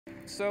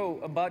So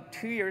about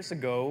 2 years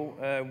ago,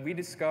 we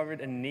discovered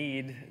a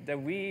need that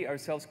we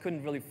ourselves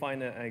couldn't really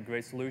find a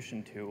great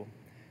solution to.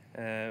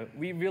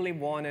 We really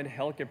wanted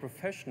healthcare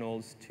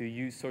professionals to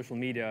use social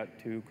media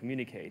to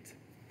communicate.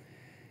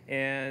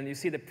 And you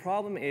see, the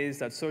problem is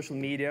that social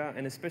media,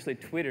 and especially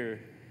Twitter,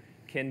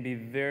 can be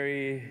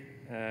very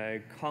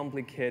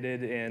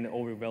complicated and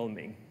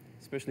overwhelming,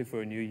 especially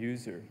for a new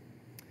user.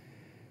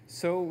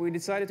 So we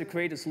decided to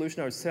create a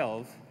solution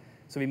ourselves.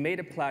 So we made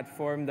a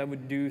platform that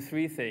would do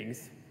three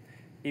things.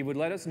 It would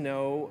let us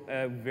know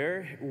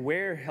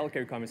where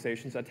healthcare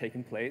conversations are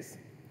taking place,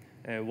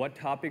 what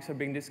topics are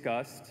being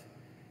discussed,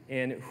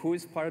 and who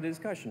is part of the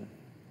discussion.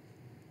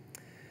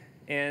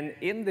 And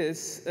in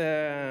this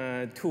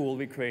tool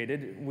we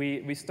created,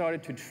 we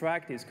started to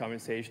track these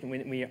conversations.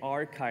 We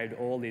archived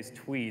all these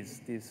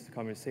tweets, these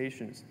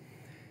conversations.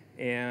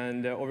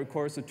 And over the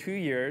course of 2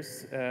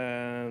 years,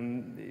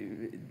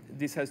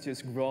 this has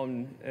just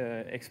grown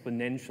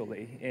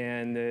exponentially.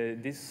 And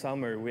this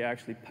summer, we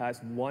actually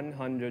passed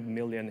 100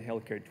 million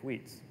healthcare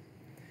tweets.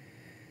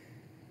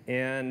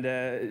 And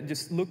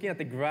just looking at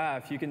the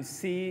graph, you can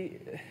see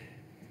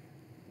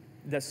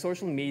that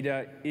social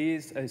media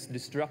is a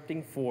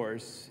disrupting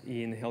force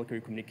in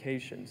healthcare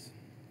communications.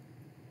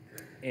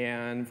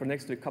 And for the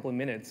next couple of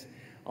minutes,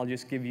 I'll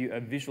just give you a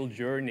visual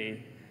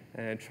journey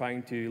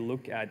trying to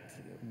look at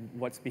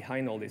what's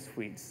behind all these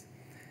tweets.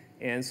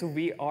 And so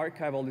we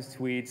archive all these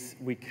tweets,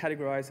 we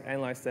categorize,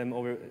 analyze them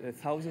over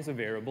thousands of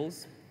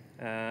variables.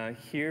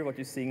 Here, what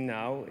you're seeing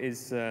now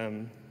is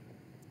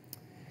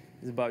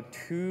about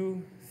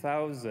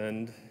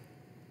 2,000,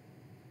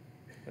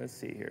 let's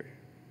see here.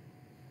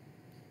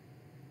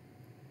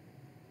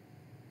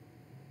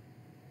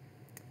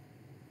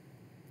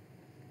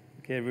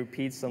 Okay,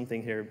 repeat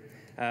something here.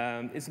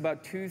 It's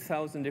about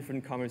 2,000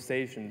 different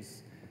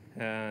conversations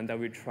that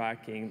we're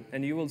tracking.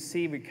 And you will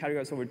see we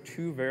categorize over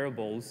two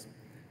variables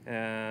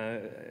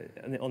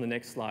on the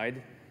next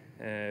slide.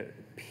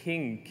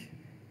 Pink,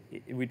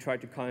 we try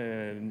to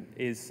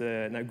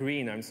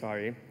green, I'm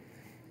sorry,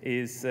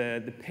 is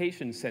the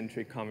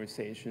patient-centric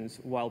conversations,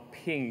 while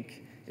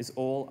pink is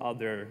all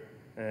other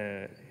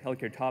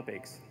healthcare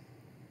topics.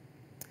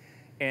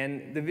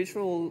 And the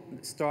visual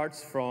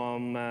starts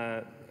from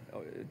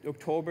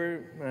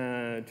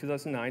October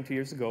 2009, 2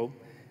 years ago,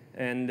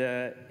 and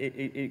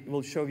it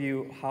will show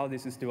you how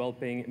this is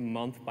developing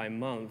month by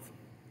month.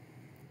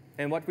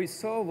 And what we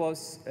saw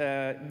was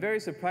very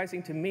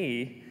surprising to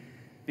me,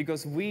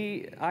 because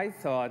I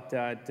thought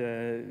that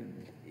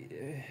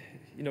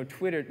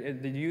Twitter,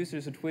 the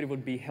users of Twitter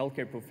would be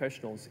healthcare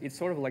professionals. It's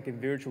sort of like a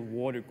virtual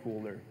water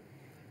cooler,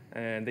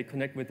 and they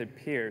connect with their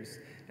peers.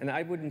 And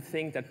I wouldn't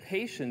think that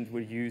patients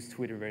would use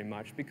Twitter very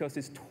much, because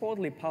it's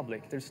totally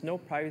public. There's no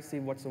privacy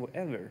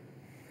whatsoever.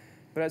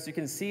 But as you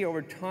can see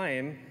over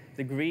time,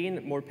 the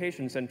green, more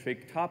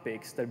patient-centric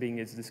topics that are being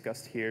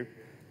discussed here,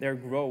 they're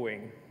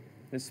growing.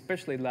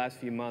 Especially the last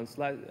few months.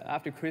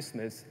 After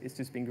Christmas, it's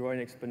just been growing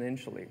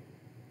exponentially.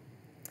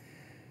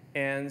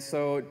 And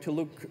so to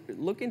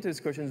look into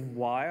these questions,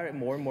 why are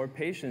more and more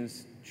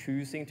patients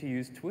choosing to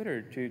use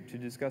Twitter to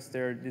discuss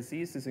their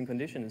diseases and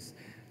conditions?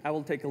 I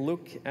will take a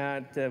look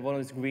at one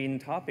of these green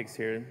topics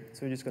here.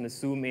 So we're just going to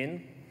zoom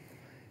in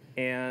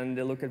and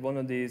look at one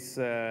of these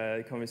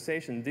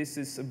conversations. This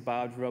is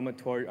about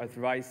rheumatoid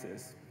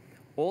arthritis.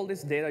 All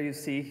this data you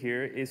see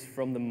here is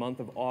from the month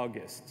of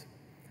August.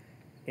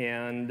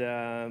 And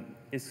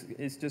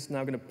it's just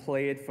now going to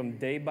play it from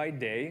day by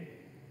day,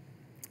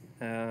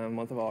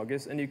 month of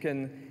August. And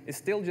it's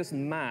still just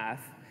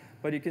math,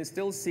 but you can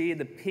still see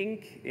the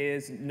pink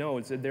is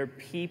nodes, they're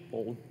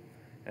people.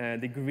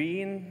 The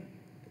green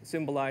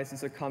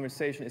symbolizes a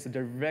conversation. It's a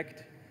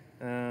direct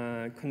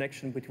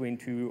connection between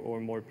two or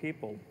more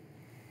people.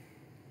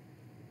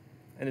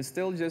 And it's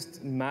still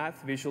just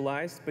math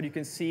visualized, but you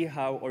can see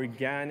how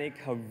organic,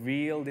 how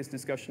real this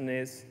discussion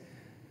is.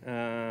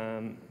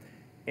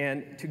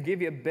 And to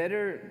give you a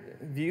better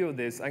view of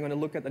this, I'm going to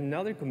look at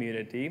another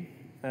community.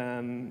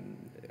 And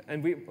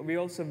we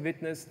also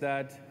witnessed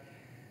that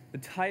the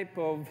type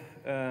of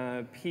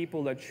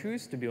people that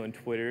choose to be on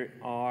Twitter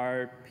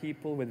are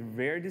people with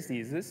rare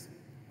diseases,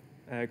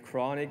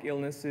 chronic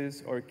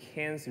illnesses, or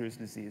cancerous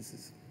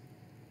diseases.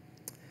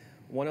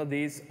 One of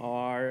these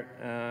are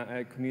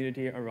a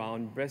community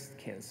around breast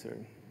cancer.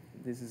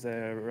 This is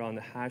around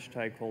a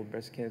hashtag called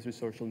breast cancer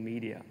social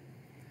media.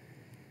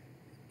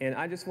 And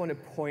I just want to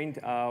point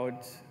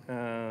out,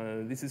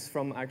 this is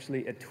from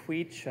actually a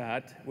tweet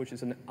chat, which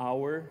is an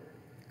hour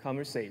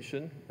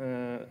conversation,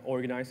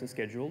 organized and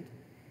scheduled.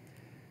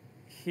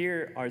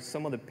 Here are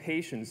some of the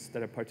patients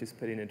that are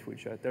participating in a tweet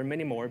chat. There are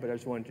many more, but I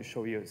just wanted to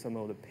show you some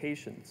of the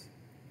patients.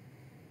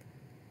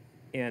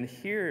 And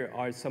here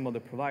are some of the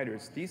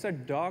providers. These are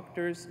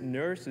doctors,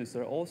 nurses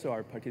that also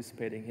are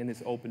participating in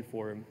this open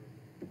forum.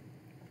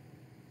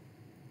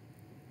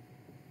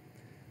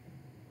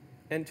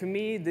 And to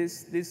me,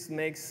 this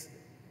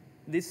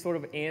sort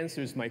of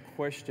answers my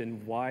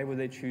question, why would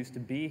they choose to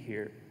be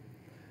here?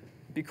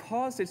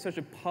 Because it's such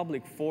a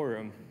public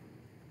forum,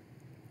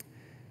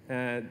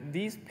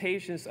 These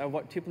patients are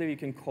what typically we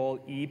can call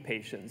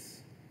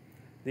E-patients.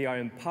 They are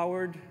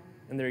empowered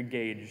and they're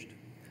engaged.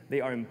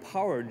 They are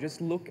empowered.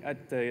 Just look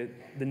at the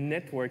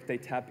network they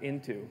tap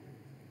into.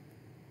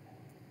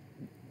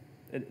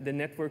 The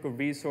network of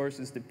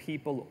resources, the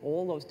people,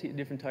 all those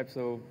different types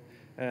of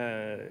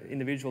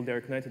individuals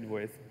they're connected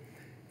with.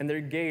 And they're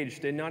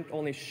engaged. They're not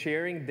only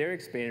sharing their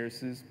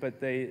experiences,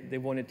 but they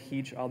want to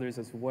teach others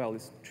as well.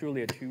 It's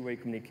truly a two-way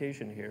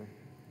communication here.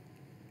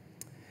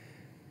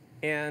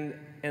 And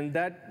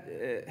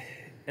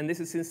this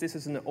is, since this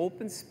is an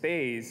open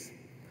space,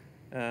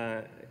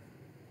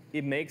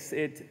 it makes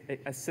it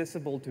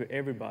accessible to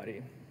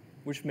everybody,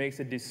 which makes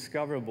it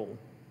discoverable,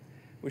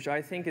 which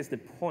I think is the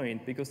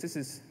point, because this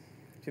is,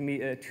 to me,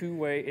 a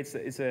two-way, it's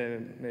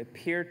a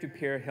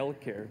peer-to-peer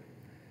healthcare.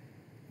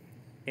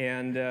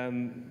 And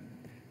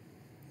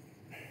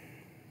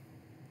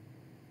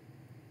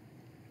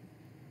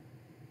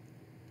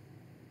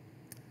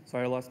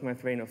sorry, I lost my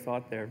train of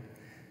thought there.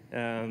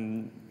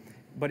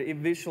 But it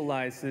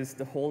visualizes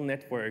the whole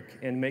network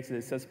and makes it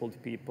accessible to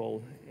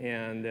people.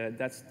 And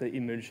that's the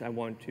image I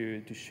want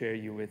to share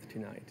you with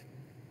tonight.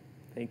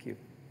 Thank you.